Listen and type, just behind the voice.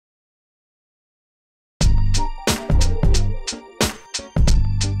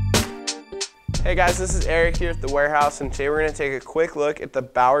Hey guys, this is Eric here at the warehouse, and today we're going to take a quick look at the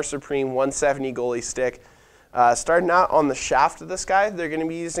Bauer Supreme 170 goalie stick. Starting out on the shaft of this guy, they're going to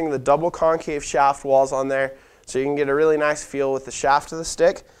be using the double concave shaft walls on there, so you can get a really nice feel with the shaft of the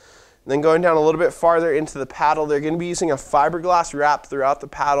stick. And then going down a little bit farther into the paddle, they're going to be using a fiberglass wrap throughout the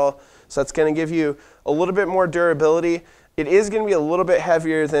paddle, so that's going to give you a little bit more durability. It is going to be a little bit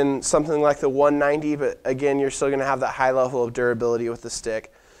heavier than something like the 190, but again, you're still going to have that high level of durability with the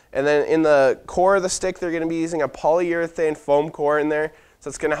stick. And then in the core of the stick, they're going to be using a polyurethane foam core in there. So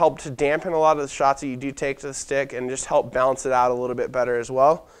it's going to help to dampen a lot of the shots that you do take to the stick and just help balance it out a little bit better as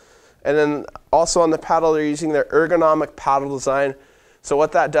well. And then also on the paddle, they're using their ergonomic paddle design. So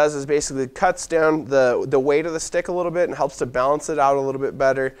what that does is basically cuts down the weight of the stick a little bit and helps to balance it out a little bit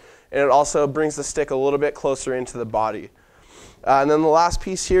better. And it also brings the stick a little bit closer into the body. And then the last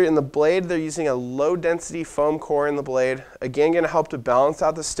piece here in the blade, they're using a low density foam core in the blade. Again, going to help to balance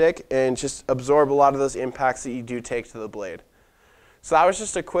out the stick and just absorb a lot of those impacts that you do take to the blade. So that was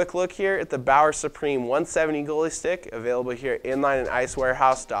just a quick look here at the Bauer Supreme 170 goalie stick, available here at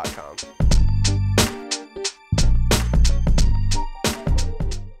inlineandicewarehouse.com.